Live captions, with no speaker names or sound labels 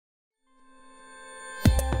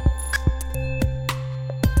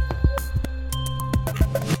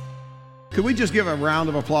Could we just give a round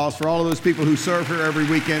of applause for all of those people who serve here every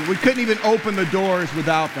weekend? We couldn't even open the doors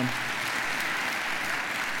without them.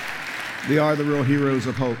 They are the real heroes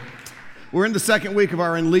of hope. We're in the second week of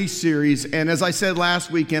our Unleashed series, and as I said last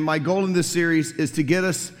weekend, my goal in this series is to get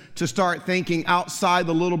us to start thinking outside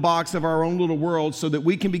the little box of our own little world so that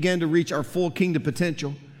we can begin to reach our full kingdom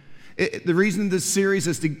potential. The reason this series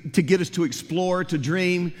is to get us to explore, to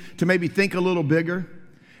dream, to maybe think a little bigger.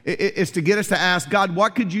 It's to get us to ask, God,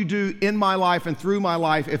 what could you do in my life and through my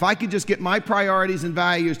life if I could just get my priorities and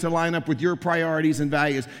values to line up with your priorities and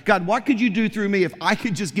values? God, what could you do through me if I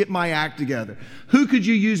could just get my act together? Who could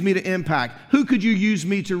you use me to impact? Who could you use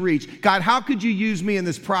me to reach? God, how could you use me in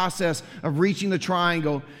this process of reaching the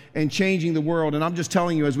triangle and changing the world? And I'm just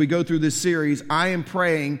telling you, as we go through this series, I am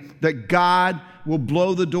praying that God will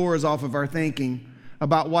blow the doors off of our thinking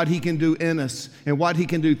about what he can do in us and what he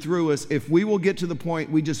can do through us if we will get to the point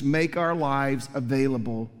we just make our lives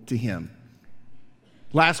available to him.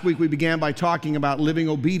 Last week we began by talking about living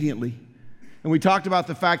obediently. And we talked about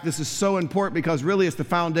the fact this is so important because really it's the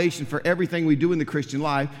foundation for everything we do in the Christian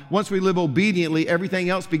life. Once we live obediently, everything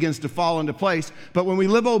else begins to fall into place. But when we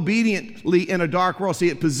live obediently in a dark world, see,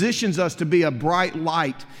 it positions us to be a bright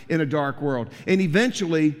light in a dark world. And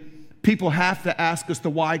eventually, people have to ask us the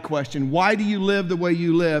why question. Why do you live the way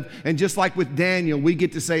you live? And just like with Daniel, we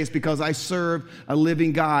get to say it's because I serve a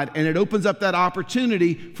living God. And it opens up that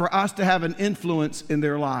opportunity for us to have an influence in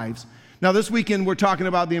their lives. Now, this weekend, we're talking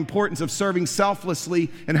about the importance of serving selflessly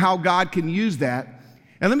and how God can use that.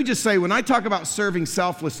 And let me just say, when I talk about serving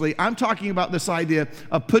selflessly, I'm talking about this idea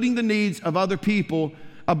of putting the needs of other people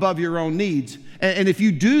above your own needs. And if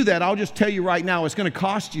you do that, I'll just tell you right now, it's going to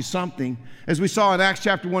cost you something. As we saw in Acts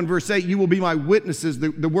chapter 1, verse 8, you will be my witnesses.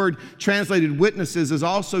 The word translated witnesses is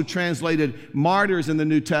also translated martyrs in the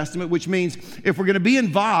New Testament, which means if we're going to be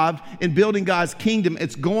involved in building God's kingdom,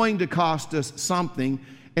 it's going to cost us something.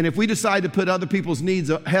 And if we decide to put other people's needs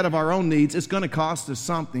ahead of our own needs, it's going to cost us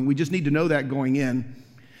something. We just need to know that going in.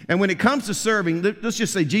 And when it comes to serving, let's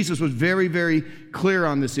just say Jesus was very, very clear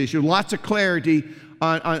on this issue. Lots of clarity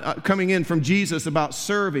coming in from Jesus about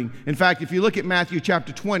serving. In fact, if you look at Matthew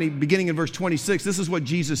chapter 20, beginning in verse 26, this is what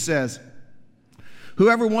Jesus says.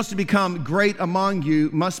 Whoever wants to become great among you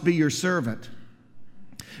must be your servant.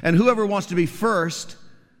 And whoever wants to be first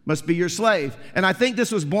must be your slave. And I think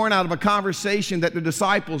this was born out of a conversation that the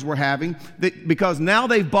disciples were having because now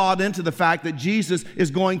they've bought into the fact that Jesus is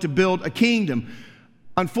going to build a kingdom.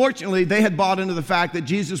 Unfortunately, they had bought into the fact that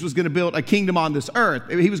Jesus was going to build a kingdom on this earth.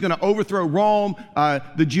 He was going to overthrow Rome.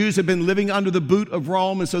 The Jews had been living under the boot of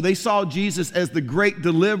Rome, and so they saw Jesus as the great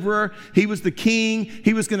deliverer. He was the king.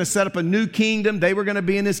 He was going to set up a new kingdom. They were going to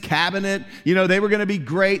be in his cabinet. You know, they were going to be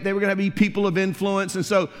great. They were going to be people of influence. And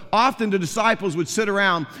so often the disciples would sit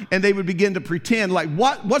around and they would begin to pretend like,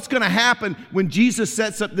 what's going to happen when Jesus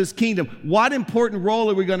sets up this kingdom? What important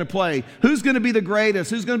role are we going to play? Who's going to be the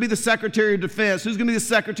greatest? Who's going to be the Secretary of Defense? Who's going to be the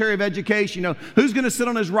Secretary of Education? You know, who's going to sit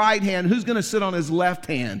on his right hand? Who's going to sit on his left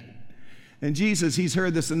hand? And Jesus, he's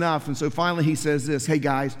heard this enough. And so finally he says this, hey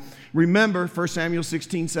guys, remember 1 Samuel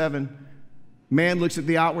 16:7, man looks at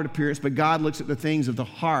the outward appearance, but God looks at the things of the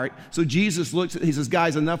heart. So Jesus looks at, he says,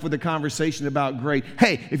 guys, enough with the conversation about great.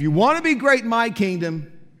 Hey, if you want to be great in my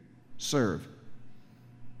kingdom, serve.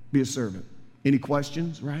 Be a servant. Any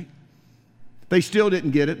questions, right? They still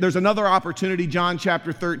didn't get it. There's another opportunity, John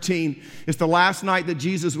chapter 13. It's the last night that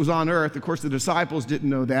Jesus was on earth. Of course, the disciples didn't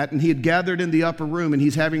know that. And he had gathered in the upper room, and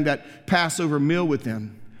he's having that Passover meal with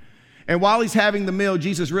them. And while he's having the meal,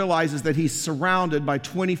 Jesus realizes that he's surrounded by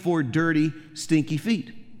 24 dirty, stinky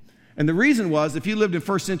feet. And the reason was, if you lived in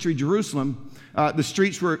first century Jerusalem, the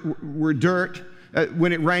streets were dirt.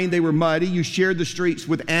 When it rained, they were muddy. You shared the streets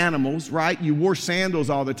with animals, right? You wore sandals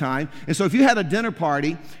all the time. And so if you had a dinner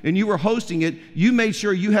party and you were hosting it, you made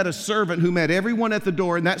sure you had a servant who met everyone at the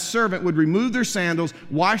door, and that servant would remove their sandals,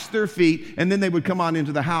 wash their feet, and then they would come on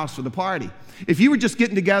into the house for the party. If you were just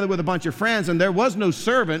getting together with a bunch of friends and there was no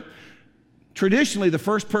servant, traditionally the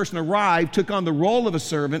first person arrived, took on the role of a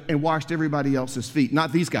servant, and washed everybody else's feet,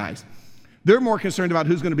 not these guys. They're more concerned about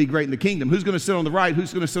who's going to be great in the kingdom, who's going to sit on the right,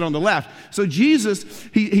 who's going to sit on the left. So Jesus,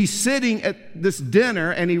 he's sitting at this dinner,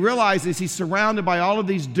 and he realizes he's surrounded by all of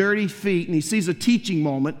these dirty feet, and he sees a teaching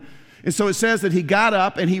moment. And so it says that he got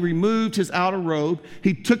up and he removed his outer robe.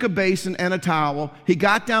 He took a basin and a towel. He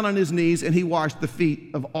got down on his knees and he washed the feet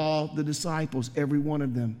of all the disciples, every one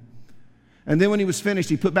of them. And then when he was finished,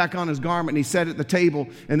 he put back on his garment and he sat at the table.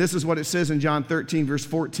 And this is what it says in John 13, verse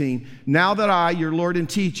 14. Now that I, your Lord and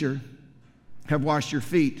teacher, have washed your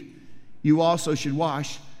feet, you also should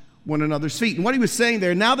wash one another's feet. And what he was saying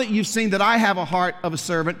there, now that you've seen that I have a heart of a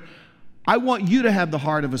servant, I want you to have the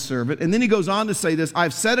heart of a servant. And then he goes on to say this,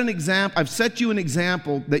 I've set you an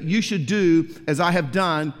example that you should do as I have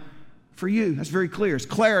done for you. That's very clear. It's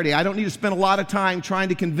clarity. I don't need to spend a lot of time trying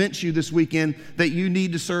to convince you this weekend that you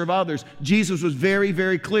need to serve others. Jesus was very,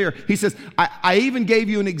 very clear. He says, I even gave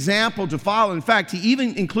you an example to follow. In fact, he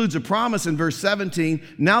even includes a promise in verse 17.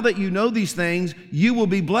 Now that you know these things, you will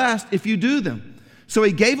be blessed if you do them. So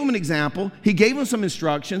he gave them an example. He gave them some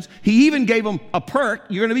instructions. He even gave them a perk.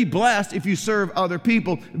 You're going to be blessed if you serve other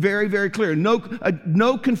people. Very, very clear.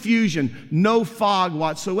 No confusion, no fog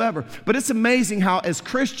whatsoever. But it's amazing how as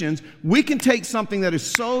Christians, we can take something that is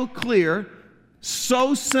so clear,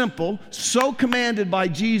 so simple, so commanded by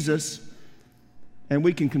Jesus, and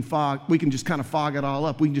we can just kind of fog it all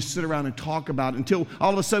up. We can just sit around and talk about it until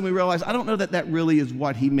all of a sudden we realize, I don't know that really is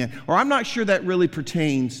what he meant. Or I'm not sure that really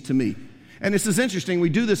pertains to me. And this is interesting. We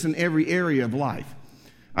do this in every area of life.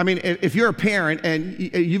 I mean, if you're a parent and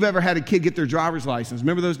you've ever had a kid get their driver's license,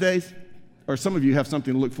 remember those days? Or some of you have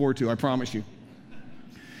something to look forward to, I promise you.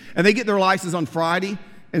 And they get their license on Friday,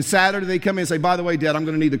 and Saturday they come in and say, by the way, Dad, I'm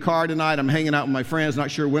going to need the car tonight. I'm hanging out with my friends, not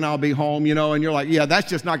sure when I'll be home, and you're like, yeah, that's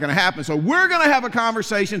just not going to happen. So we're going to have a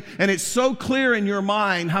conversation, and it's so clear in your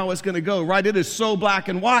mind how it's going to go, right? It is so black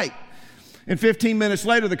and white. And 15 minutes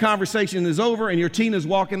later, the conversation is over, and your teen is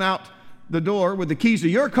walking out the door with the keys to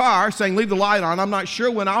your car saying, leave the light on. I'm not sure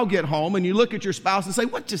when I'll get home. And you look at your spouse and say,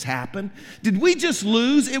 what just happened? Did we just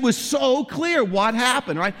lose? It was so clear what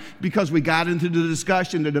happened, right? Because we got into the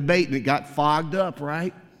discussion, the debate, and it got fogged up,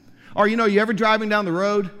 right? Or, you ever driving down the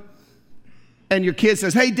road and your kid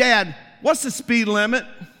says, hey, Dad, what's the speed limit?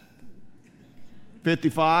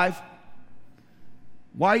 55.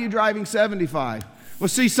 Why are you driving 75? Well,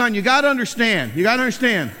 see, son, you got to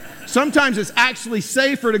understand. Sometimes it's actually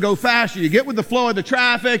safer to go faster. You get with the flow of the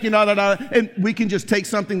traffic, and we can just take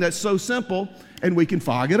something that's so simple and we can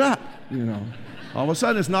fog it up, All of a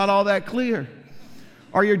sudden, it's not all that clear.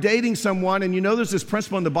 Or you're dating someone and there's this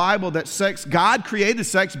principle in the Bible that God created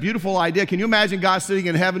sex, beautiful idea. Can you imagine God sitting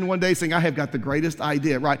in heaven one day saying, I have got the greatest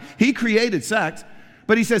idea, right? He created sex.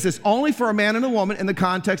 But he says it's only for a man and a woman in the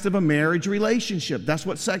context of a marriage relationship. That's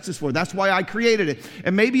what sex is for. That's why I created it.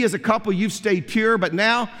 And maybe as a couple, you've stayed pure, but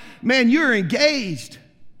now, man, you're engaged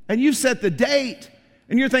and you've set the date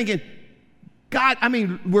and you're thinking, God,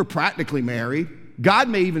 we're practically married. God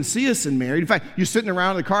may even see us in married. In fact, you're sitting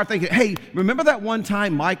around in the car thinking, hey, remember that one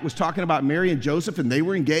time Mike was talking about Mary and Joseph and they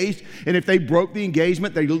were engaged? And if they broke the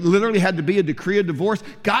engagement, they literally had to be a decree of divorce.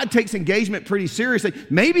 God takes engagement pretty seriously.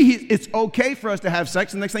 Maybe it's okay for us to have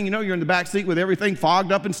sex. And next thing you know, you're in the back seat with everything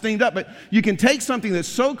fogged up and steamed up. But you can take something that's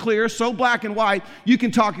so clear, so black and white, you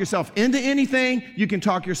can talk yourself into anything. You can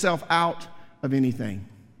talk yourself out of anything.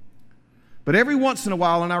 But every once in a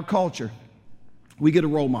while in our culture, we get a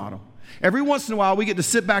role model. Every once in a while, we get to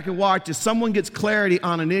sit back and watch as someone gets clarity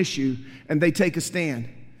on an issue and they take a stand.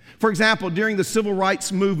 For example, during the civil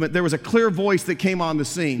rights movement, there was a clear voice that came on the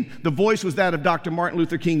scene. The voice was that of Dr. Martin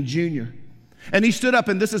Luther King Jr. And he stood up,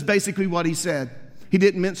 and this is basically what he said. He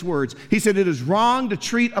didn't mince words. He said, it is wrong to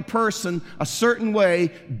treat a person a certain way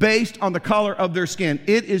based on the color of their skin.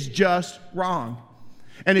 It is just wrong.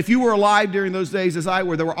 And if you were alive during those days as I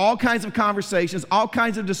were, there were all kinds of conversations, all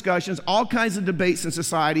kinds of discussions, all kinds of debates in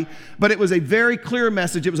society, but it was a very clear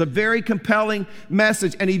message. It was a very compelling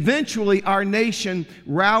message. And eventually our nation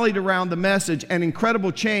rallied around the message, and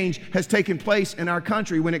incredible change has taken place in our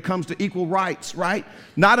country when it comes to equal rights, right?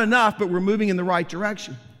 Not enough, but we're moving in the right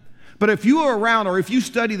direction. But if you are around or if you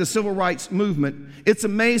study the civil rights movement, it's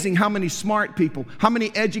amazing how many smart people, how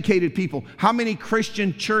many educated people, how many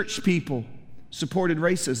Christian church people supported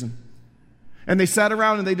racism. And they sat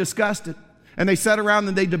around and they discussed it. And they sat around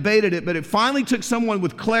and they debated it. But it finally took someone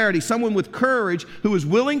with clarity, someone with courage, who was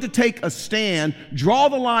willing to take a stand, draw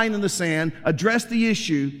the line in the sand, address the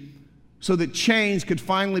issue so that change could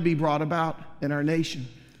finally be brought about in our nation.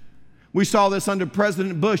 We saw this under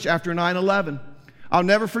President Bush after 9/11. I'll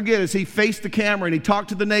never forget, as he faced the camera and he talked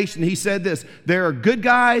to the nation, he said this: there are good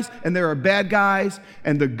guys and there are bad guys,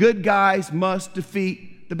 and the good guys must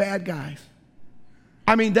defeat the bad guys.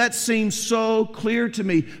 That seems so clear to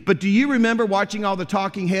me. But do you remember watching all the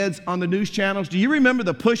talking heads on the news channels? Do you remember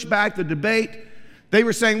the pushback, the debate? They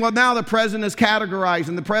were saying, well, now the president is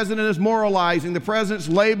categorizing, the president is moralizing, the president's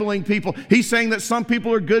labeling people. He's saying that some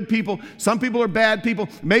people are good people, some people are bad people.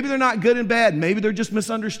 Maybe they're not good and bad. Maybe they're just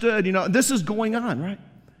misunderstood. This is going on, right?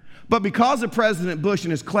 But because of President Bush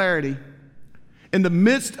and his clarity, in the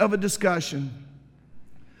midst of a discussion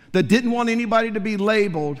that didn't want anybody to be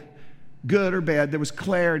labeled good or bad, there was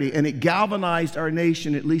clarity, and it galvanized our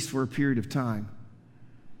nation, at least for a period of time.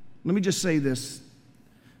 Let me just say this.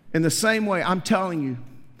 In the same way, I'm telling you,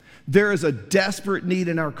 There is a desperate need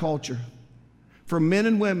in our culture for men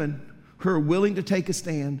and women who are willing to take a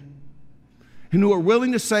stand and who are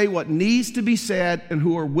willing to say what needs to be said and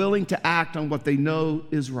who are willing to act on what they know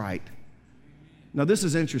is right. Now, this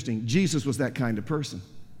is interesting. Jesus was that kind of person.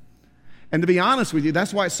 And to be honest with you,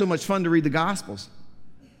 that's why it's so much fun to read the Gospels.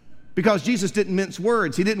 Because Jesus didn't mince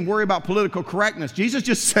words. He didn't worry about political correctness. Jesus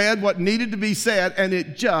just said what needed to be said, and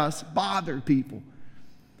it just bothered people.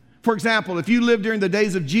 For example, if you lived during the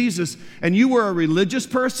days of Jesus and you were a religious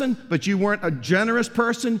person, but you weren't a generous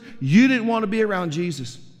person, you didn't want to be around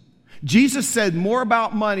Jesus. Jesus said more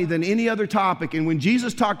about money than any other topic, and when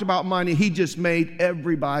Jesus talked about money, he just made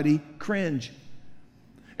everybody cringe.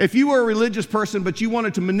 If you were a religious person, but you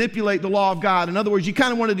wanted to manipulate the law of God, in other words, you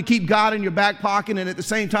kind of wanted to keep God in your back pocket and at the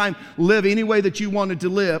same time live any way that you wanted to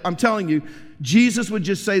live, I'm telling you, Jesus would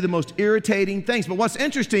just say the most irritating things. But what's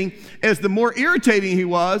interesting is the more irritating he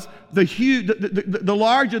was, the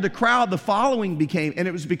larger the crowd, the following became. And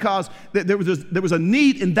it was because there was a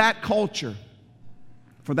need in that culture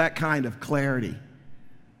for that kind of clarity.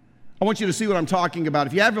 I want you to see what I'm talking about.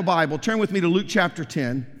 If you have a Bible, turn with me to Luke chapter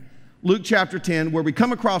 10. Luke chapter 10, where we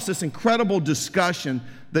come across this incredible discussion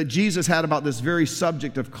that Jesus had about this very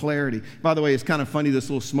subject of clarity. By the way, it's kind of funny, this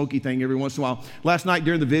little smoky thing every once in a while. Last night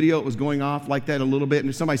during the video, it was going off like that a little bit,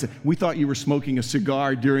 and somebody said, we thought you were smoking a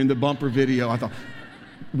cigar during the bumper video. I thought,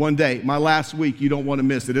 one day, my last week, you don't want to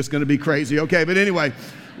miss it. It's going to be crazy. Okay, but anyway,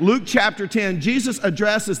 Luke chapter 10, Jesus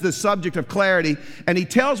addresses this subject of clarity, and he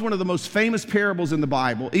tells one of the most famous parables in the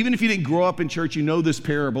Bible. Even if you didn't grow up in church, you know this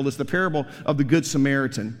parable. It's the parable of the Good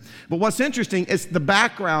Samaritan. But what's interesting, it's the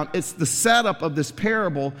background, it's the setup of this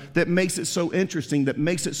parable that makes it so interesting, that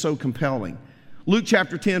makes it so compelling. Luke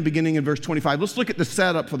chapter 10, beginning in verse 25. Let's look at the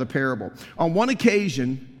setup for the parable. On one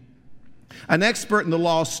occasion, an expert in the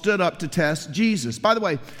law stood up to test Jesus. By the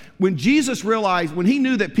way, when Jesus realized, when he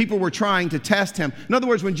knew that people were trying to test him, in other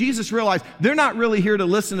words, when Jesus realized they're not really here to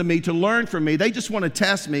listen to me, to learn from me, they just want to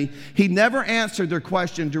test me, he never answered their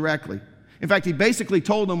question directly. In fact, he basically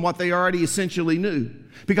told them what they already essentially knew.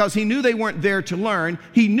 Because he knew they weren't there to learn,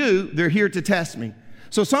 he knew they're here to test me.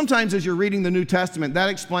 So sometimes as you're reading the New Testament, that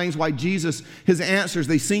explains why Jesus, his answers,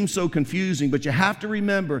 they seem so confusing. But you have to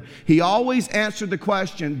remember, he always answered the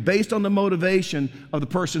question based on the motivation of the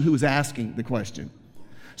person who was asking the question.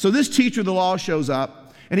 So this teacher of the law shows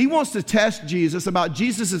up, and he wants to test Jesus about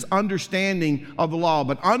Jesus' understanding of the law.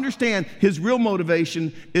 But understand, his real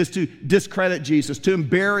motivation is to discredit Jesus, to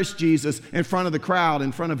embarrass Jesus in front of the crowd,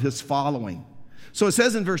 in front of his following. So it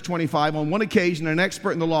says in verse 25, on one occasion, an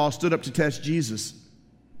expert in the law stood up to test Jesus.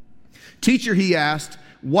 Teacher, he asked,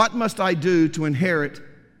 what must I do to inherit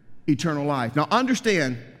eternal life? Now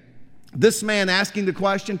understand, this man asking the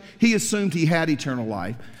question, he assumed he had eternal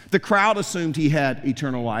life. The crowd assumed he had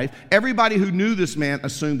eternal life. Everybody who knew this man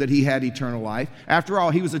assumed that he had eternal life. After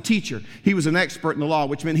all, he was a teacher. He was an expert in the law,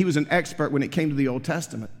 which meant he was an expert when it came to the Old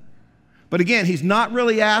Testament. But again, he's not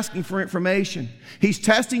really asking for information. He's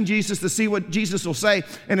testing Jesus to see what Jesus will say.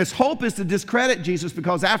 And his hope is to discredit Jesus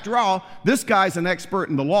because after all, this guy's an expert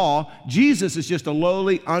in the law. Jesus is just a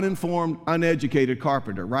lowly, uninformed, uneducated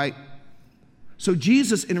carpenter, right? So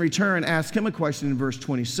Jesus in return asks him a question in verse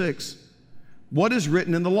 26. What is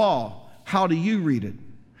written in the law? How do you read it?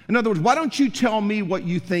 In other words, why don't you tell me what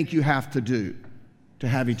you think you have to do to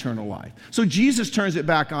have eternal life? So Jesus turns it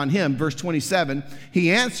back on him. Verse 27, he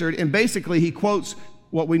answered, and basically he quotes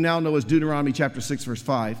what we now know as Deuteronomy chapter 6, verse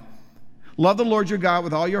 5. Love the Lord your God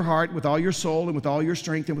with all your heart, with all your soul, and with all your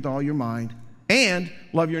strength, and with all your mind. And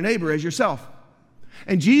love your neighbor as yourself.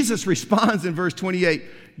 And Jesus responds in verse 28,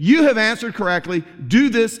 you have answered correctly, do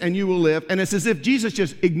this and you will live. And it's as if Jesus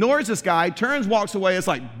just ignores this guy, turns, walks away. It's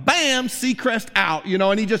like, bam, Seacrest out,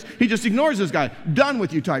 and he just ignores this guy. Done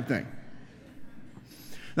with you type thing.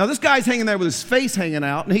 Now, this guy's hanging there with his face hanging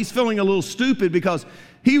out, and he's feeling a little stupid because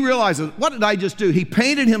he realizes, what did I just do? He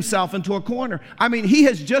painted himself into a corner. I mean, he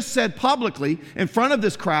has just said publicly in front of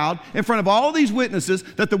this crowd, in front of all these witnesses,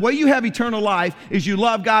 that the way you have eternal life is you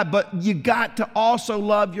love God, but you got to also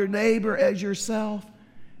love your neighbor as yourself.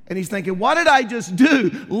 And he's thinking, what did I just do?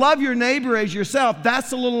 Love your neighbor as yourself.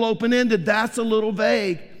 That's a little open-ended. That's a little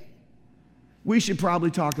vague. We should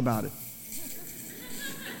probably talk about it.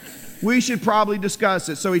 We should probably discuss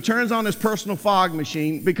it. So he turns on his personal fog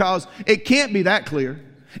machine because it can't be that clear.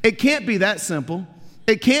 It can't be that simple.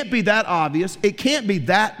 It can't be that obvious. It can't be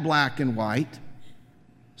that black and white.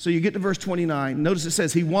 So you get to verse 29. Notice it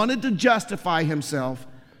says he wanted to justify himself.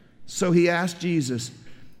 So he asked Jesus,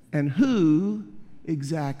 and who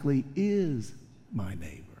exactly is my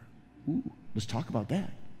neighbor? Ooh, let's talk about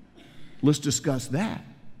that. Let's discuss that.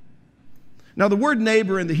 Now the word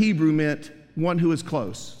neighbor in the Hebrew meant one who is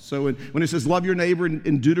close. So when it says love your neighbor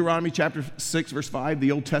in Deuteronomy chapter 6, verse 5,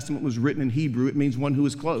 the Old Testament was written in Hebrew. It means one who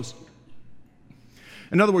is close.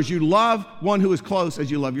 In other words, you love one who is close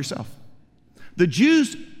as you love yourself. The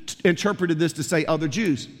Jews interpreted this to say other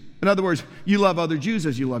Jews. In other words, you love other Jews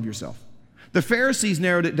as you love yourself. The Pharisees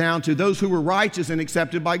narrowed it down to those who were righteous and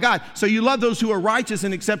accepted by God. So you love those who are righteous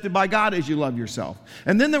and accepted by God as you love yourself.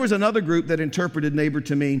 And then there was another group that interpreted neighbor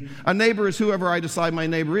to mean a neighbor is whoever I decide my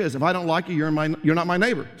neighbor is. If I don't like you, you're not my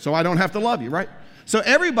neighbor, so I don't have to love you, right? So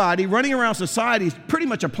everybody running around society is pretty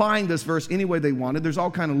much applying this verse any way they wanted. There's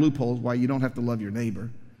all kind of loopholes why you don't have to love your neighbor.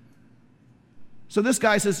 So this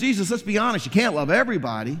guy says, Jesus, let's be honest, you can't love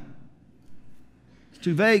everybody. It's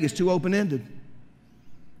too vague, it's too open-ended.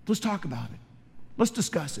 Let's talk about it. Let's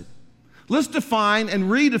discuss it. Let's define and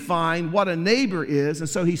redefine what a neighbor is. And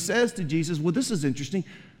so he says to Jesus, well, this is interesting.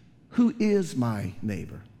 Who is my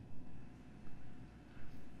neighbor?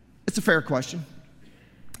 It's a fair question.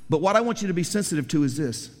 But what I want you to be sensitive to is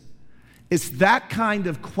this. It's that kind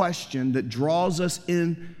of question that draws us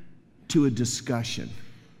into a discussion.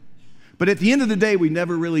 But at the end of the day, we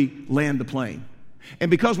never really land the plane.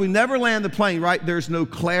 And because we never land the plane, right, there's no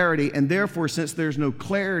clarity. And therefore, since there's no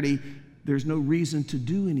clarity, there's no reason to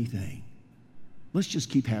do anything. Let's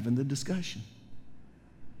just keep having the discussion.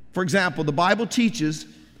 For example, the Bible teaches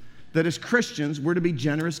that as Christians, we're to be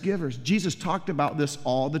generous givers. Jesus talked about this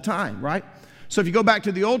all the time, right? So if you go back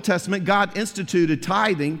to the Old Testament, God instituted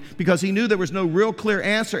tithing because he knew there was no real clear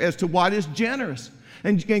answer as to what is generous.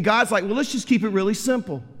 And God's like, well, let's just keep it really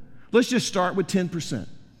simple. Let's just start with 10%.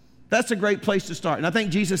 That's a great place to start. And I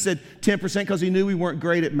think Jesus said 10% because he knew we weren't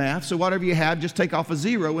great at math. So whatever you have, just take off a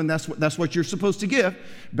zero, and that's what you're supposed to give.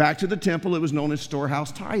 Back to the temple, it was known as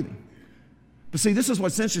storehouse tithing. But see, this is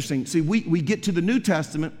what's interesting. See, we get to the New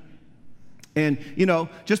Testament, and,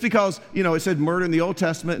 just because, it said murder in the Old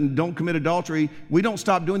Testament and don't commit adultery, we don't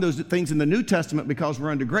stop doing those things in the New Testament because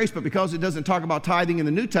we're under grace, but because it doesn't talk about tithing in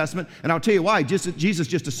the New Testament, and I'll tell you why. Jesus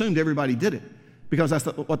just assumed everybody did it because that's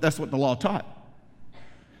what the law taught.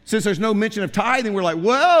 Since there's no mention of tithing, we're like,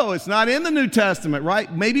 whoa, it's not in the New Testament,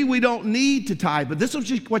 right? Maybe we don't need to tithe, but this is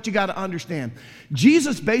just what you got to understand.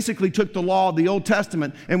 Jesus basically took the law of the Old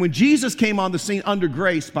Testament, and when Jesus came on the scene under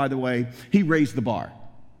grace, by the way, he raised the bar.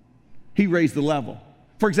 He raised the level.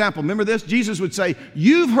 For example, remember this? Jesus would say,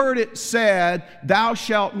 you've heard it said, thou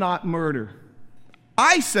shalt not murder.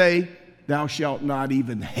 I say, thou shalt not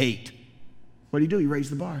even hate. What do? He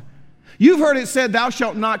raised the bar. You've heard it said, thou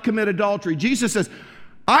shalt not commit adultery. Jesus says,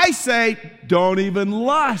 I say, don't even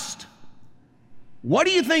lust. What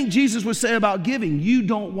do you think Jesus would say about giving? You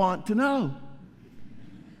don't want to know.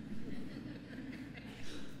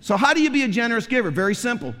 So how do you be a generous giver? Very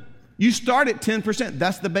simple. You start at 10%.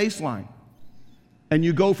 That's the baseline. And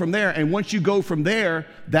you go from there. And once you go from there,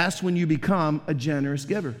 that's when you become a generous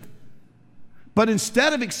giver. But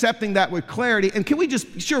instead of accepting that with clarity, and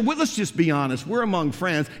let's just be honest. We're among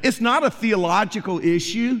friends. It's not a theological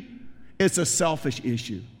issue. It's a selfish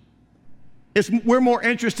issue. We're more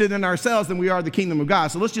interested in ourselves than we are the kingdom of God.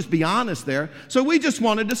 So let's just be honest there. So we just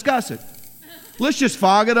want to discuss it. Let's just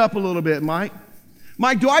fog it up a little bit, Mike.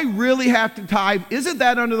 Mike, do I really have to tithe? Isn't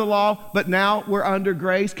that under the law, but now we're under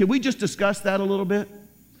grace? Can we just discuss that a little bit?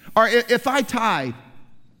 Or if I tithe,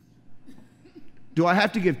 do I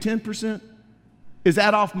have to give 10%? Is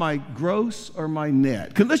that off my gross or my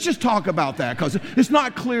net? Let's just talk about that because it's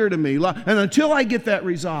not clear to me. And until I get that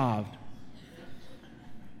resolved.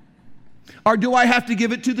 Or do I have to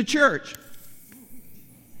give it to the church?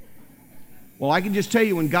 Well, I can just tell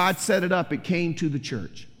you when God set it up, it came to the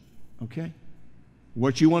church. Okay?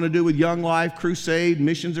 What you want to do with Young Life, Crusade,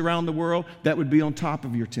 missions around the world, that would be on top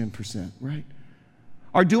of your 10%, right?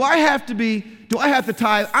 Or do I have to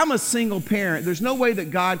tithe? I'm a single parent. There's no way that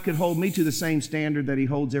God could hold me to the same standard that he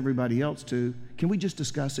holds everybody else to. Can we just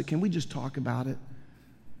discuss it? Can we just talk about it?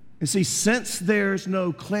 And see, since there's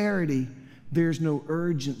no clarity, there's no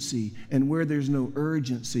urgency. And where there's no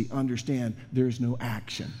urgency, understand, there's no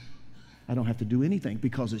action. I don't have to do anything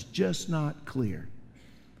because it's just not clear.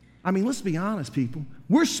 I mean, let's be honest, people.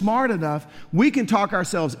 We're smart enough. We can talk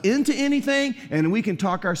ourselves into anything, and we can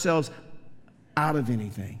talk ourselves out of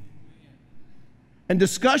anything. And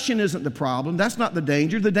discussion isn't the problem. That's not the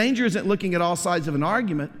danger. The danger isn't looking at all sides of an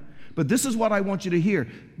argument. But this is what I want you to hear.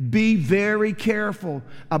 Be very careful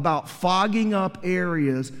about fogging up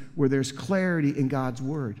areas where there's clarity in God's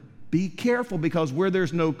word. Be careful because where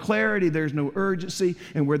there's no clarity, there's no urgency.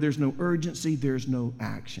 And where there's no urgency, there's no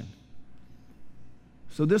action.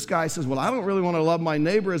 So this guy says, well, I don't really want to love my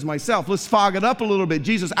neighbor as myself. Let's fog it up a little bit.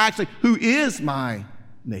 Jesus, actually, who is my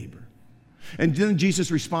neighbor? And then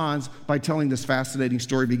Jesus responds by telling this fascinating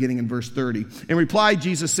story beginning in verse 30. In reply,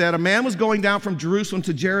 Jesus said, a man was going down from Jerusalem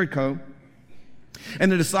to Jericho,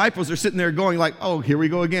 and the disciples are sitting there going like, oh, here we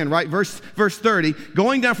go again, right? Verse 30,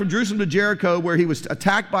 going down from Jerusalem to Jericho where he was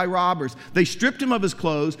attacked by robbers. They stripped him of his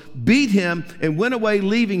clothes, beat him, and went away,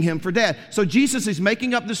 leaving him for dead. So Jesus is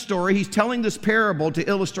making up this story. He's telling this parable to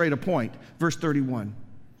illustrate a point. Verse 31.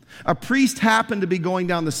 A priest happened to be going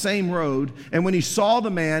down the same road, and when he saw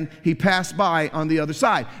the man, he passed by on the other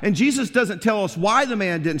side. And Jesus doesn't tell us why the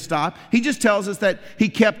man didn't stop. He just tells us that he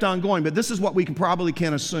kept on going. But this is what we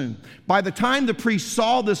can assume. By the time the priest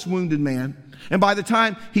saw this wounded man, and by the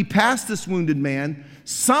time he passed this wounded man,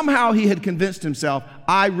 somehow he had convinced himself,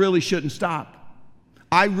 I really shouldn't stop.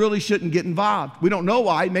 I really shouldn't get involved. We don't know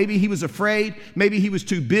why. Maybe he was afraid. Maybe he was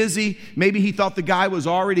too busy. Maybe he thought the guy was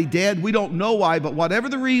already dead. We don't know why, but whatever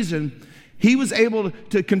the reason, he was able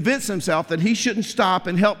to convince himself that he shouldn't stop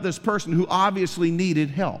and help this person who obviously needed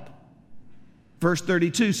help. Verse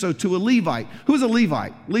 32, so to a Levite. Who's a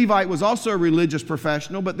Levite? Levite was also a religious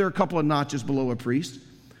professional, but they're a couple of notches below a priest.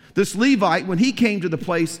 This Levite, when he came to the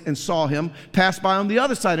place and saw him, passed by on the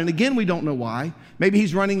other side. And again, we don't know why. Maybe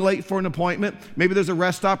he's running late for an appointment. Maybe there's a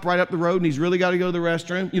rest stop right up the road and he's really got to go to the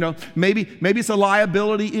restroom. You know, maybe it's a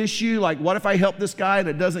liability issue. Like, what if I help this guy and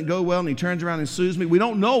it doesn't go well and he turns around and sues me? We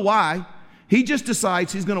don't know why. He just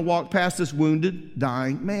decides he's going to walk past this wounded,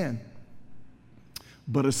 dying man.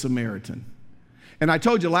 But a Samaritan. And I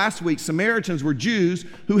told you last week, Samaritans were Jews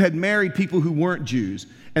who had married people who weren't Jews.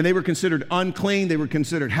 And they were considered unclean. They were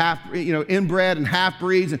considered inbred and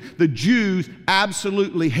half-breeds. And the Jews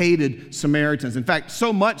absolutely hated Samaritans. In fact,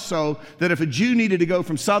 so much so that if a Jew needed to go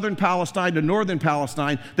from southern Palestine to northern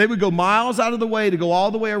Palestine, they would go miles out of the way to go all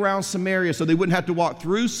the way around Samaria so they wouldn't have to walk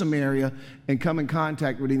through Samaria and come in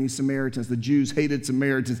contact with any Samaritans. The Jews hated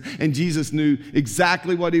Samaritans. And Jesus knew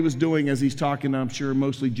exactly what he was doing as he's talking to, I'm sure,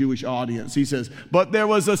 mostly Jewish audience. He says, but there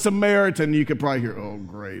was a Samaritan. You could probably hear, oh,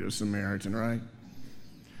 great, a Samaritan, right?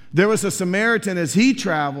 There was a Samaritan as he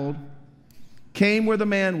traveled, came where the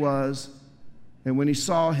man was, and when he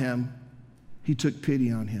saw him, he took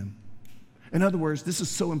pity on him. In other words, this is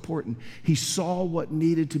so important. He saw what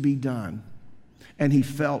needed to be done, and he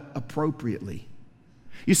felt appropriately.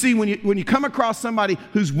 You see, when you come across somebody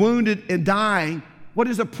who's wounded and dying, what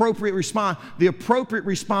is appropriate response? The appropriate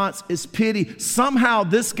response is pity. Somehow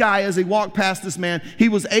this guy, as he walked past this man, he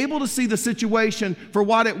was able to see the situation for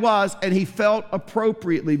what it was, and he felt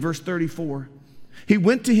appropriately. Verse 34. He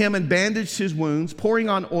went to him and bandaged his wounds, pouring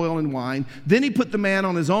on oil and wine. Then he put the man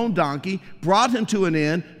on his own donkey, brought him to an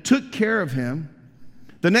inn, took care of him.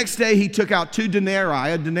 The next day he took out 2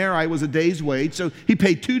 denarii. A denarii was a day's wage, so he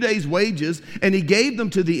paid 2 days' wages, and he gave them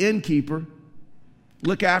to the innkeeper.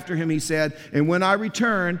 Look after him, he said, and when I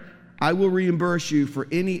return, I will reimburse you for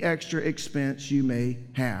any extra expense you may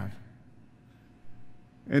have.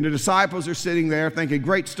 And the disciples are sitting there thinking,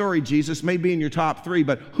 great story, Jesus, may be in your top 3,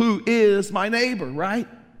 but who is my neighbor, right?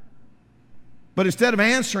 But instead of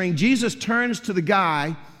answering, Jesus turns to the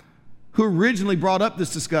guy who originally brought up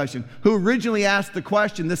this discussion, who originally asked the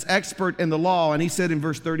question, this expert in the law, and he said in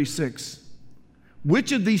verse 36,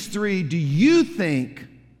 which of these 3 do you think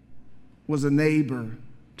was a neighbor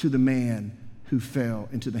to the man who fell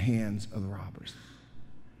into the hands of the robbers?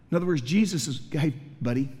 In other words, Jesus is, hey,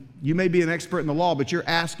 buddy, you may be an expert in the law, but you're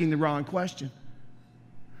asking the wrong question.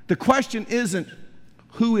 The question isn't,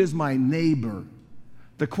 who is my neighbor?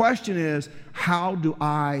 The question is, how do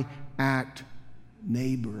I act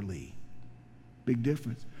neighborly? Big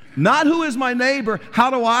difference. Not who is my neighbor,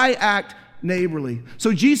 how do I act neighborly?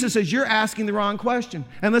 So Jesus says, you're asking the wrong question.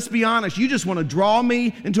 And let's be honest, you just want to draw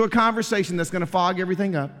me into a conversation that's going to fog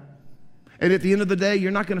everything up. And at the end of the day, you're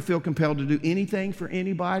not going to feel compelled to do anything for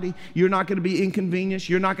anybody. You're not going to be inconvenienced.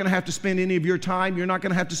 You're not going to have to spend any of your time. You're not going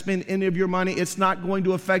to have to spend any of your money. It's not going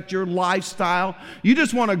to affect your lifestyle. You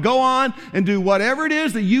just want to go on and do whatever it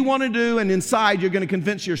is that you want to do, and inside you're going to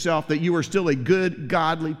convince yourself that you are still a good,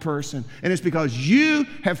 godly person. And it's because you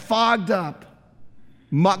have fogged up,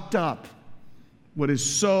 mucked up what is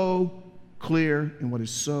so clear and what is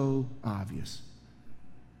so obvious.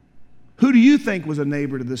 Who do you think was a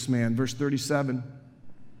neighbor to this man? Verse 37.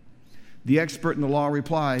 The expert in the law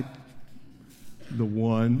replied, the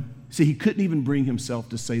one. See, he couldn't even bring himself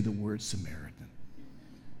to say the word Samaritan.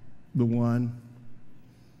 The one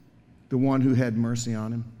who had mercy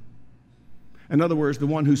on him. In other words, the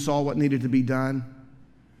one who saw what needed to be done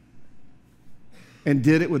and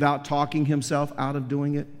did it without talking himself out of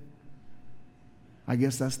doing it. I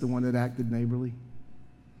guess that's the one that acted neighborly.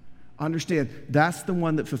 Understand, that's the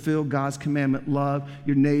one that fulfilled God's commandment, love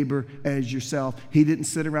your neighbor as yourself. He didn't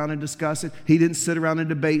sit around and discuss it. He didn't sit around and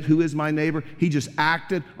debate who is my neighbor. He just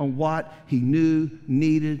acted on what he knew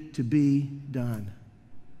needed to be done.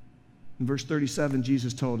 In verse 37,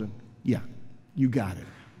 Jesus told him, yeah, you got it.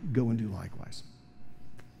 Go and do likewise.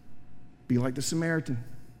 Be like the Samaritan.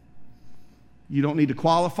 You don't need to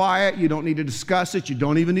qualify it. You don't need to discuss it. You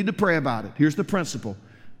don't even need to pray about it. Here's the principle.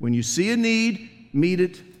 When you see a need, meet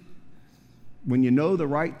it. When you know the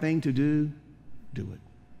right thing to do, do it.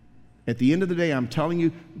 At the end of the day, I'm telling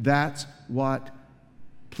you, that's what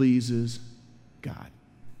pleases God.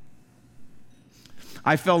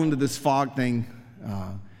 I fell into this fog thing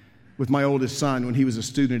with my oldest son when he was a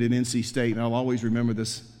student at NC State, and I'll always remember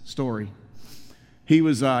this story.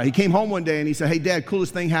 He came home one day and he said, hey, Dad,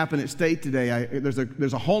 coolest thing happened at State today.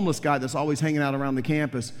 There's a homeless guy that's always hanging out around the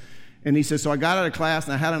campus. And he says, so I got out of class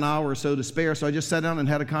and I had an hour or so to spare, so I just sat down and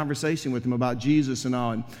had a conversation with him about Jesus and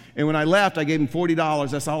all. And when I left, I gave him $40.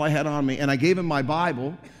 That's all I had on me. And I gave him my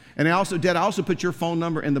Bible. And I also put your phone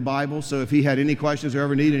number in the Bible, so if he had any questions or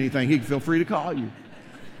ever need anything, he could feel free to call you.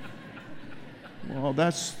 Well,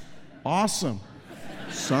 that's awesome,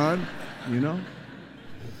 son, you know.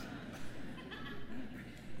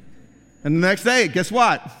 And the next day, guess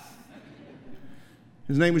what?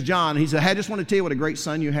 His name was John. He said, hey, I just want to tell you what a great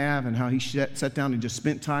son you have and how he sat down and just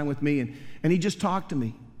spent time with me. And he just talked to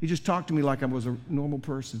me. He just talked to me like I was a normal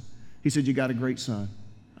person. He said, you got a great son.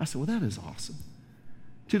 I said, well, that is awesome.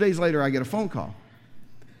 2 days later, I get a phone call.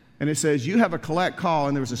 And it says, you have a collect call,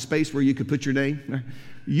 and there was a space where you could put your name.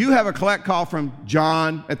 You have a collect call from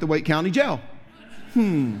John at the Wake County Jail.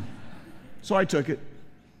 So I took it.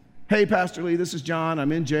 Hey, Pastor Lee, this is John.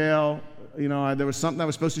 I'm in jail. You know, there was something I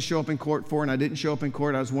was supposed to show up in court for, and I didn't show up in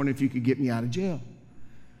court. I was wondering if you could get me out of jail.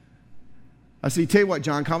 I said, tell you what,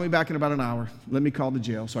 John, call me back in about an hour. Let me call the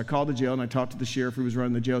jail. So I called the jail, and I talked to the sheriff who was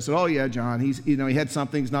running the jail. I said, oh, yeah, John, he had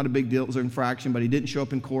something. It's not a big deal. It was an infraction, but he didn't show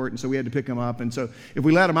up in court, and so we had to pick him up. And so if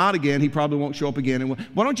we let him out again, he probably won't show up again. And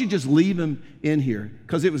why don't you just leave him in here?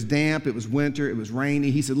 Because it was damp, it was winter, it was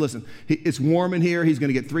rainy. He said, listen, it's warm in here. He's going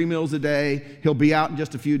to get 3 meals a day. He'll be out in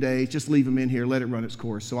just a few days. Just leave him in here. Let it run its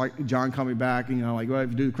course. So John called me back, and, well,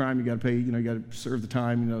 if you do the crime, you got to pay, you got to serve the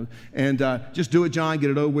time, And just do it, John.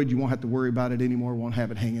 Get it over with. You won't have to worry about it anymore. Won't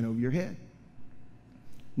have it hanging over your head.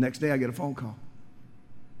 Next day I get a phone call.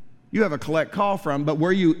 You have a collect call from, but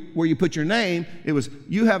where you put your name, it was,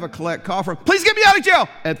 you have a collect call from, please get me out of jail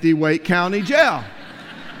at the Wake County Jail.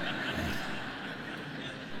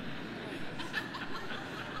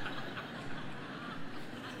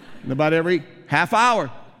 And about every half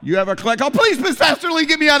hour, you have a collect call, please, Miss Pastor Lee,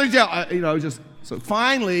 get me out of jail. So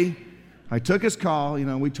finally, I took his call,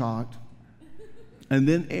 we talked, and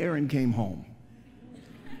then Aaron came home.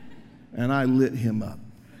 And I lit him up.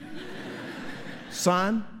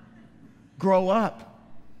 Son, grow up.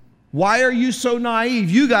 Why are you so naive?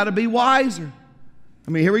 You got to be wiser.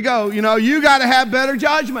 Here we go. You got to have better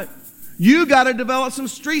judgment. You got to develop some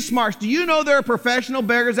street smarts. Do you know there are professional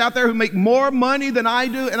beggars out there who make more money than I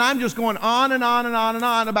do? And I'm just going on and on and on and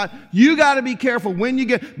on about you got to be careful when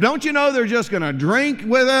you don't you know they're just going to drink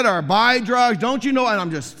with it or buy drugs? Don't you know? And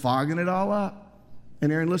I'm just fogging it all up.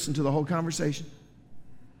 And Aaron listened to the whole conversation.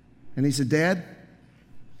 And he said, Dad,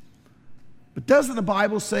 but doesn't the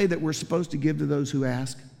Bible say that we're supposed to give to those who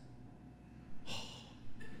ask?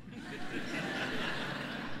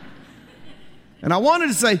 And I wanted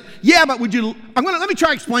to say, yeah, but let me try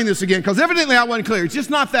to explain this again, because evidently I wasn't clear. It's just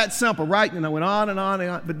not that simple, right? And I went on and on and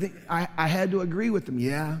on. But I had to agree with him.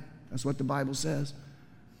 Yeah, that's what the Bible says.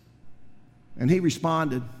 And he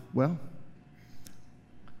responded, well,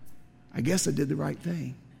 I guess I did the right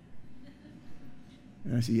thing.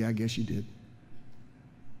 And I said, yeah, I guess you did.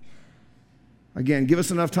 Again, give us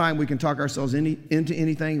enough time, we can talk ourselves into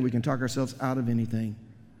anything, we can talk ourselves out of anything.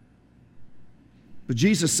 But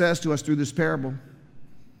Jesus says to us through this parable,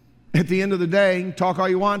 at the end of the day, talk all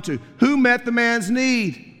you want to. Who met the man's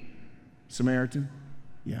need? Samaritan?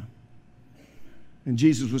 Yeah. And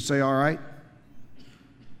Jesus would say, all right,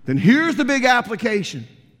 then here's the big application.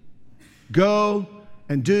 Go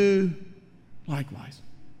and do likewise.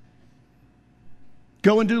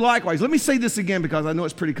 Go and do likewise. Let me say this again because I know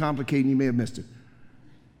it's pretty complicated and you may have missed it.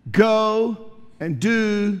 Go and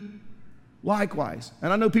do likewise.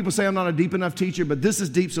 And I know people say I'm not a deep enough teacher, but this is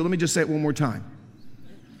deep, so let me just say it one more time.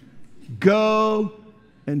 Go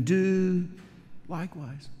and do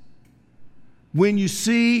likewise. When you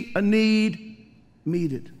see a need,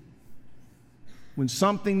 meet it. When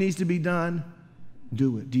something needs to be done,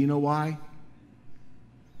 do it. Do you know why?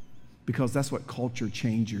 Because that's what culture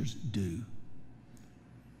changers do.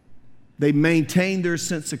 They maintain their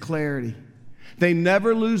sense of clarity. They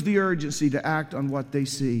never lose the urgency to act on what they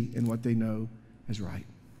see and what they know is right.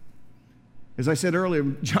 As I said earlier,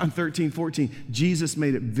 John 13:14, Jesus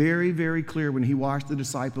made it very, very clear when he washed the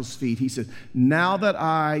disciples' feet. He said, now that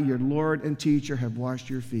I, your Lord and teacher, have washed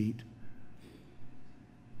your feet,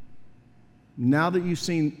 now that you've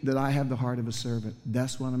seen that I have the heart of a servant,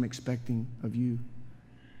 that's what I'm expecting of you.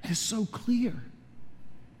 It's so clear.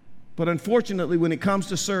 But unfortunately, when it comes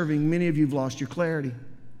to serving, many of you have lost your clarity.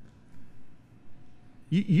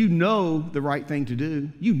 You know the right thing to do.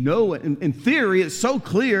 You know it. In theory, it's so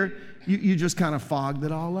clear, you just kind of fogged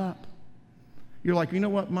it all up. You're like, you know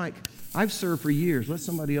what, Mike? I've served for years. Let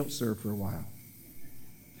somebody else serve for a while.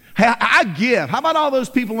 Hey, I give. How about all those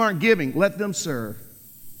people who aren't giving? Let them serve.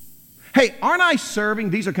 Hey, aren't I serving?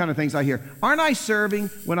 These are kind of things I hear. Aren't I serving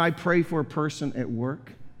when I pray for a person at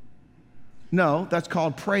work? No, that's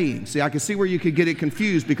called praying. See, I can see where you could get it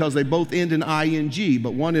confused because they both end in ing,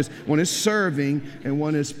 but one is serving and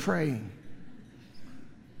one is praying.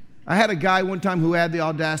 I had a guy one time who had the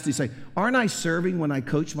audacity to say, aren't I serving when I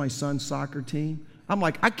coach my son's soccer team? I'm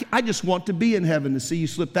like, I just want to be in heaven to see you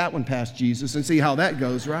slip that one past Jesus and see how that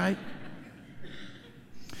goes, right?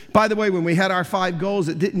 By the way, when we had our 5 goals,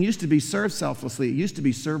 it didn't used to be serve selflessly. It used to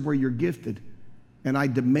be serve where you're gifted. And I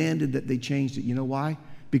demanded that they changed it. You know why?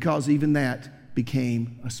 Because even that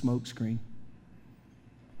became a smokescreen.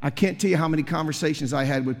 I can't tell you how many conversations I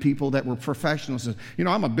had with people that were professionals. You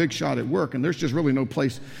know, I'm a big shot at work, and there's just really no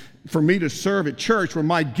place for me to serve at church where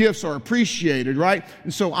my gifts are appreciated, right?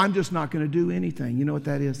 And so I'm just not going to do anything. You know what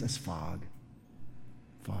that is? That's fog.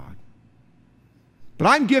 Fog. But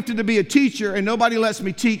I'm gifted to be a teacher, and nobody lets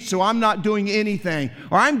me teach, so I'm not doing anything.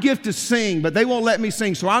 Or I'm gifted to sing, but they won't let me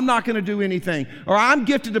sing, so I'm not going to do anything. Or I'm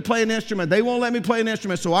gifted to play an instrument. They won't let me play an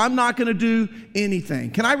instrument, so I'm not going to do anything.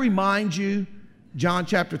 Can I remind you, John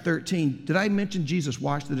chapter 13, did I mention Jesus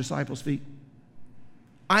washed the disciples' feet?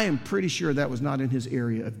 I am pretty sure that was not in his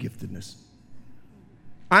area of giftedness.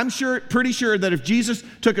 I'm pretty sure that if Jesus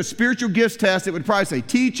took a spiritual gifts test, it would probably say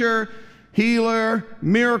teacher, healer,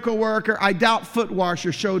 miracle worker. I doubt foot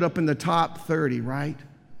washer showed up in the top 30, right?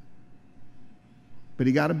 But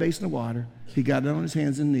he got a basin of water. He got it on his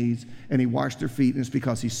hands and knees, and he washed their feet. And it's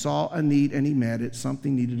because he saw a need and he met it.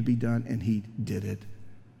 Something needed to be done, and he did it.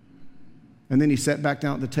 And then he sat back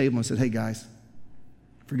down at the table and said, hey, guys,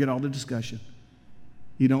 forget all the discussion.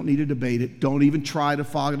 You don't need to debate it. Don't even try to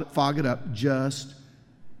fog it up. Just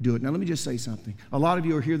do it. Now, let me just say something. A lot of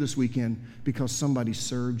you are here this weekend because somebody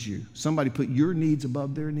served you. Somebody put your needs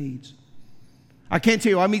above their needs. I can't tell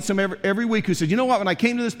you, I meet some every week who said, you know what, when I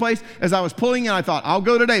came to this place, as I was pulling in, I thought, I'll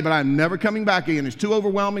go today, but I'm never coming back again. It's too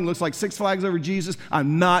overwhelming. Looks like Six Flags over Jesus.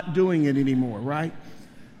 I'm not doing it anymore, right?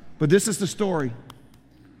 But this is the story.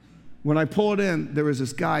 When I pulled in, there was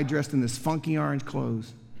this guy dressed in this funky orange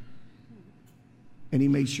clothes. And he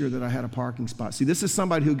made sure that I had a parking spot. See, this is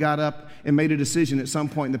somebody who got up and made a decision at some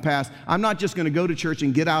point in the past. I'm not just going to go to church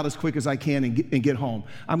and get out as quick as I can and get home.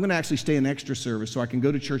 I'm going to actually stay an extra service so I can go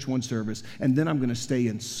to church one service, and then I'm going to stay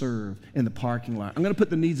and serve in the parking lot. I'm going to put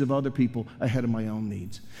the needs of other people ahead of my own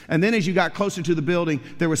needs. And then as you got closer to the building,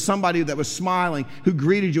 there was somebody that was smiling who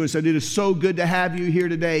greeted you and said, it is so good to have you here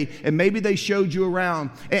today. And maybe they showed you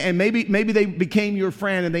around, and maybe they became your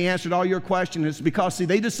friend and they answered all your questions. It's because, see,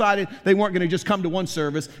 they decided they weren't going to just come to one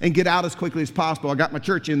service and get out as quickly as possible. I got my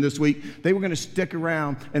church in this week. They were going to stick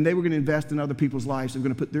around, and they were going to invest in other people's lives. They were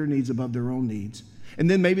going to put their needs above their own needs. And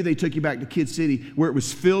then maybe they took you back to Kid City, where it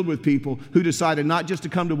was filled with people who decided not just to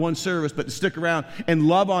come to one service, but to stick around and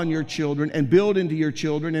love on your children and build into your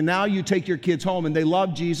children. And now you take your kids home, and they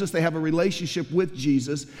love Jesus. They have a relationship with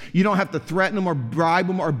Jesus. You don't have to threaten them or bribe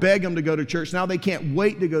them or beg them to go to church. Now they can't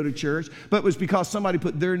wait to go to church. But it was because somebody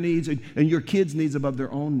put their needs and your kids' needs above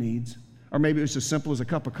their own needs. Or maybe it was as simple as a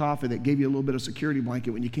cup of coffee that gave you a little bit of security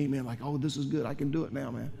blanket when you came in, like, oh, this is good. I can do it now,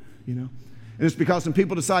 man. You know? And it's because some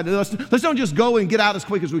people decided, let's don't just go and get out as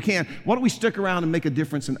quick as we can. Why don't we stick around and make a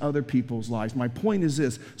difference in other people's lives? My point is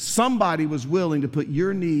this. Somebody was willing to put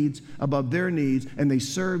your needs above their needs, and they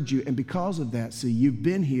served you. And because of that, see, you've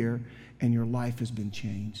been here, and your life has been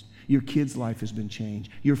changed. Your kid's life has been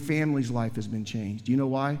changed. Your family's life has been changed. Do you know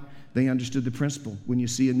why? They understood the principle. When you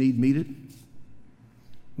see a need, meet it.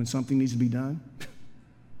 When something needs to be done,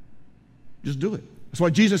 just do it. That's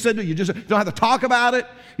what Jesus said to you. You just don't have to talk about it.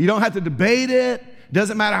 You don't have to debate it.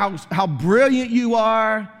 Doesn't matter how brilliant you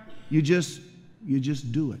are. You just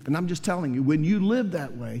do it. And I'm just telling you, when you live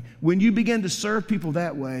that way, when you begin to serve people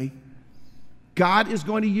that way, God is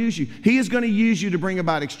going to use you. He is going to use you to bring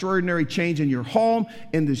about extraordinary change in your home,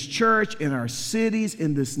 in this church, in our cities,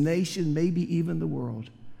 in this nation, maybe even the world.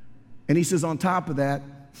 And he says on top of that,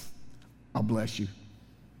 I'll bless you.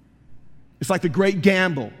 It's like the great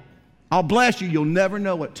gamble. I'll bless you. You'll never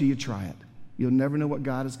know it till you try it. You'll never know what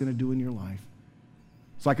God is going to do in your life.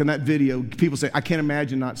 It's like in that video, people say, I can't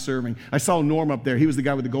imagine not serving. I saw Norm up there. He was the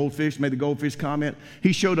guy with the goldfish, made the goldfish comment.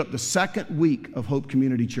 He showed up the second week of Hope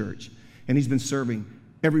Community Church, and he's been serving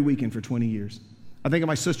every weekend for 20 years. I think of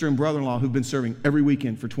my sister and brother-in-law who've been serving every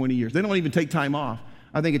weekend for 20 years. They don't even take time off.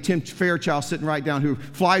 I think of Tim Fairchild sitting right down who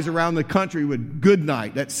flies around the country with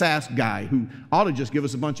Goodnight, that SAS guy who ought to just give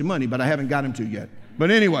us a bunch of money, but I haven't got him to yet.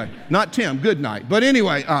 But anyway, not Tim, Goodnight. But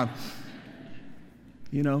anyway,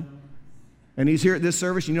 and he's here at this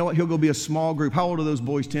service. You know what? He'll go be a small group. How old are those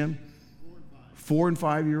boys, Tim? 4 and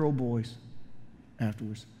 5-year-old boys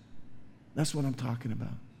afterwards. That's what I'm talking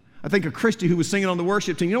about. I think of Christy who was singing on the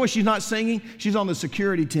worship team. You know what she's not singing? She's on the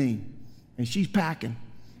security team, and she's packing. You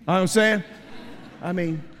know what I'm saying? I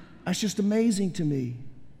mean, that's just amazing to me.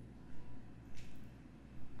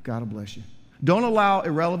 God will bless you. Don't allow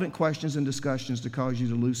irrelevant questions and discussions to cause you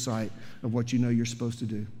to lose sight of what you know you're supposed to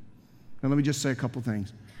do. Now, let me just say a couple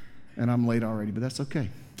things, and I'm late already, but that's okay.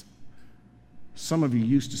 Some of you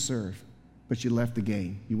used to serve, but you left the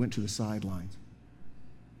game. You went to the sidelines.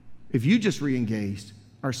 If you just re-engaged,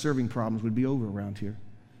 our serving problems would be over around here.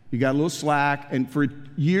 You got a little slack, and for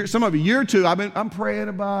years, some of a year or two, I'm praying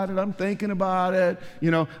about it, I'm thinking about it,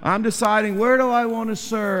 I'm deciding where do I want to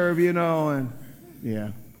serve, and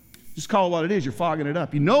yeah. Just call it what it is, you're fogging it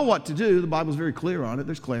up. You know what to do, the Bible's very clear on it,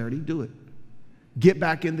 there's clarity, do it. Get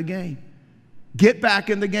back in the game. Get back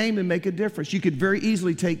in the game and make a difference. You could very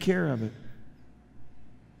easily take care of it.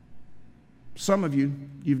 Some of you,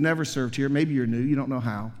 you've never served here, maybe you're new, you don't know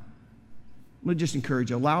how. Let me just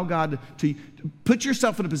encourage you. Allow God to put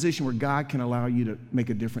yourself in a position where God can allow you to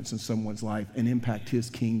make a difference in someone's life and impact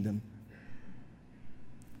His kingdom.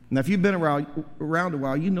 Now, if you've been around a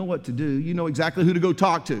while, you know what to do. You know exactly who to go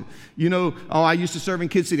talk to. I used to serve in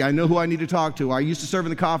Kid City. I know who I need to talk to. Or I used to serve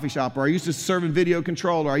in the coffee shop. Or I used to serve in video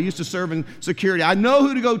control. Or I used to serve in security. I know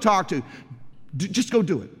who to go talk to. Just go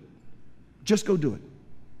do it. Just go do it.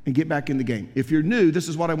 And get back in the game. If you're new, this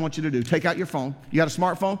is what I want you to do. Take out your phone. You got a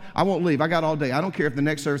smartphone? I won't leave. I got all day. I don't care if the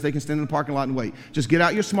next service they can stand in the parking lot and wait. Just get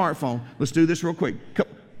out your smartphone. Let's do this real quick.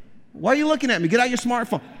 Why are you looking at me? Get out your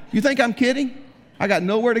smartphone. You think I'm kidding? I got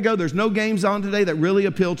nowhere to go. There's no games on today that really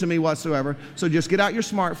appeal to me whatsoever. So just get out your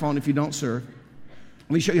smartphone if you don't serve.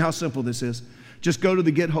 Let me show you how simple this is. Just go to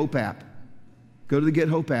the Get Hope app. Go to the Get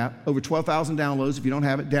Hope app. Over 12,000 downloads. If you don't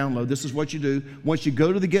have it, download. This is what you do. Once you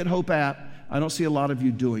go to the Get Hope app, I don't see a lot of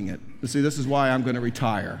you doing it. See, this is why I'm going to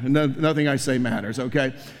retire. Nothing I say matters,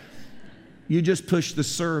 okay? You just push the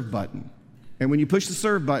serve button. And when you push the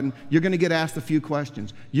serve button, you're going to get asked a few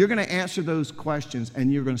questions. You're going to answer those questions,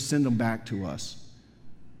 and you're going to send them back to us.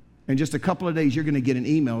 In just a couple of days, you're going to get an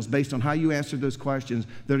emails based on how you answered those questions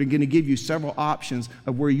that are going to give you several options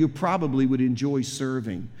of where you probably would enjoy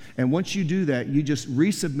serving. And once you do that, you just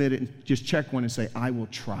resubmit it and just check one and say, I will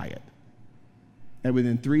try it. And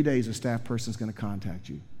within 3 days, a staff person is going to contact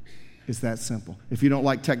you. It's that simple. If you don't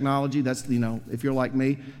like technology, if you're like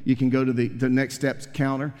me, you can go to the Next Steps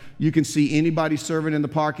counter. You can see anybody serving in the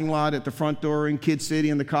parking lot, at the front door, in Kid City,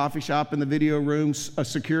 in the coffee shop, in the video rooms, a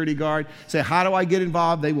security guard. Say, how do I get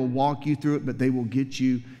involved? They will walk you through it, but they will get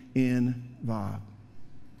you involved.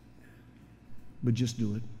 But just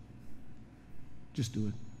do it. Just do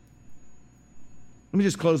it. Let me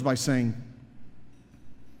just close by saying,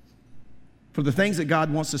 for the things that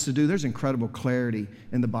God wants us to do, there's incredible clarity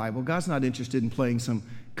in the Bible. God's not interested in playing some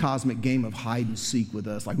cosmic game of hide and seek with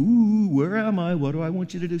us, like, ooh, where am I? What do I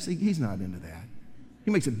want you to do? See, He's not into that.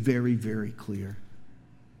 He makes it very, very clear.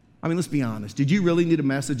 I mean, let's be honest. Did you really need a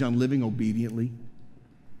message on living obediently?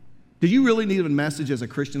 Did you really need a message as a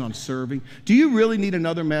Christian on serving? Do you really need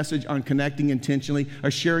another message on connecting intentionally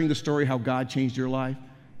or sharing the story how God changed your life?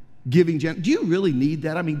 Do you really need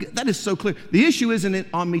that? I mean, that is so clear. The issue isn't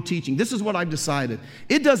on me teaching. This is what I've decided.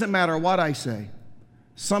 It doesn't matter what I say.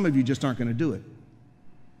 Some of you just aren't going to do it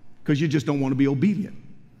because you just don't want to be obedient.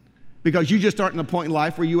 Because you just aren't in a point in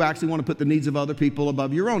life where you actually want to put the needs of other people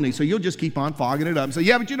above your own needs. So you'll just keep on fogging it up and say,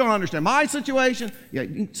 yeah, but you don't understand my situation. Yeah,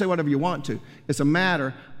 you can say whatever you want to. It's a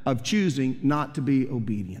matter of choosing not to be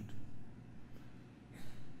obedient.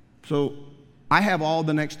 So I have all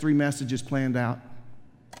the next 3 messages planned out.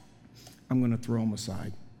 I'm going to throw them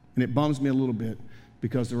aside. And it bums me a little bit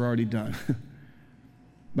because they're already done.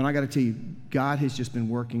 But I got to tell you, God has just been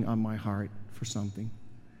working on my heart for something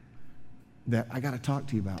that I got to talk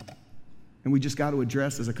to you about. And we just got to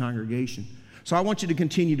address as a congregation. So I want you to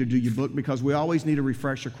continue to do your book because we always need a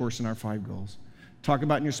refresher course in our 5 goals. Talk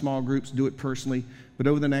about in your small groups, do it personally. But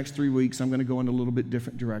over the next 3 weeks, I'm going to go in a little bit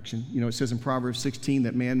different direction. You know, it says in Proverbs 16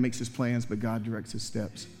 that man makes his plans, but God directs his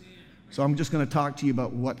steps. So I'm just going to talk to you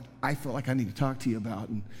about what I feel like I need to talk to you about.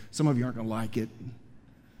 And some of you aren't going to like it.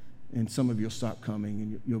 And some of you will stop coming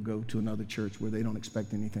and you'll go to another church where they don't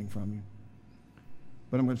expect anything from you.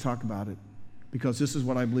 But I'm going to talk about it because this is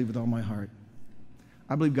what I believe with all my heart.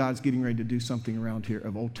 I believe God's getting ready to do something around here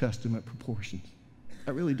of Old Testament proportions.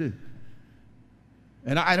 I really do.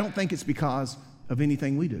 And I don't think it's because of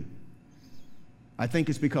anything we do. I think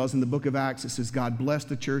it's because in the book of Acts it says God blessed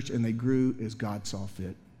the church and they grew as God saw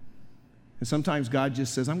fit. And sometimes God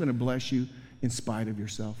just says, I'm going to bless you in spite of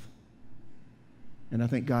yourself. And I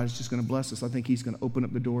think God is just going to bless us. I think he's going to open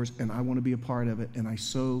up the doors, and I want to be a part of it, and I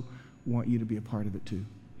so want you to be a part of it too.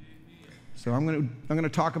 So I'm going to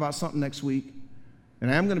talk about something next week, and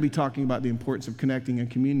I am going to be talking about the importance of connecting and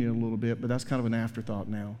communion a little bit, but that's kind of an afterthought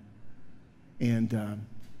now. And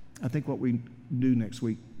I think what we do next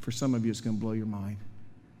week, for some of you, it's going to blow your mind.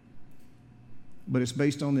 But it's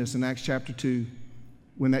based on this. In Acts chapter 2,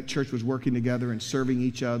 when that church was working together and serving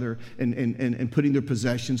each other and putting their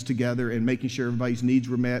possessions together and making sure everybody's needs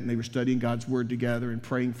were met and they were studying God's word together and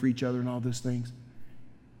praying for each other and all those things.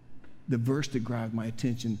 The verse that grabbed my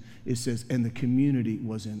attention, it says, and the community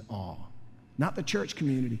was in awe. Not the church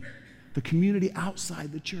community. The community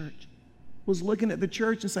outside the church was looking at the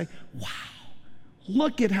church and saying, wow,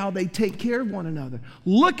 look at how they take care of one another.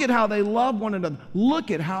 Look at how they love one another.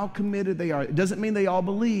 Look at how committed they are. It doesn't mean they all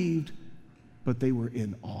believed, but they were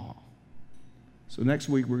in awe. So next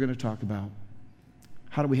week, we're going to talk about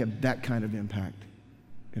how do we have that kind of impact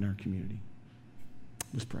in our community.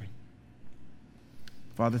 Let's pray.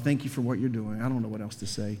 Father, thank you for what you're doing. I don't know what else to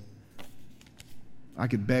say. I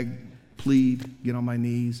could beg, plead, get on my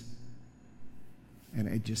knees, and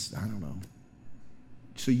I don't know.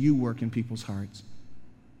 So you work in people's hearts.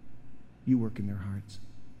 You work in their hearts.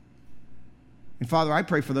 And Father, I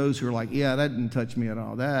pray for those who are like, yeah, that didn't touch me at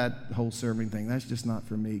all. That whole serving thing, that's just not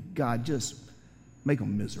for me. God, just make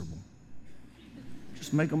them miserable.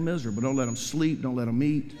 Just make them miserable. Don't let them sleep. Don't let them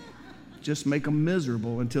eat. Just make them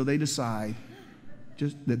miserable until they decide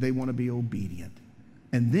just that they want to be obedient.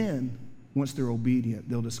 And then, once they're obedient,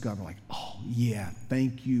 they'll discover like, oh, yeah,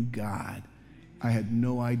 thank you, God. I had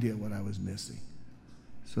no idea what I was missing.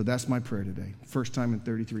 So that's my prayer today. First time in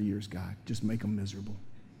 33 years, God, just make them miserable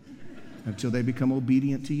until they become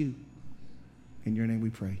obedient to you. In your name we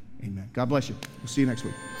pray. Amen. God bless you. We'll see you next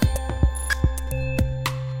week.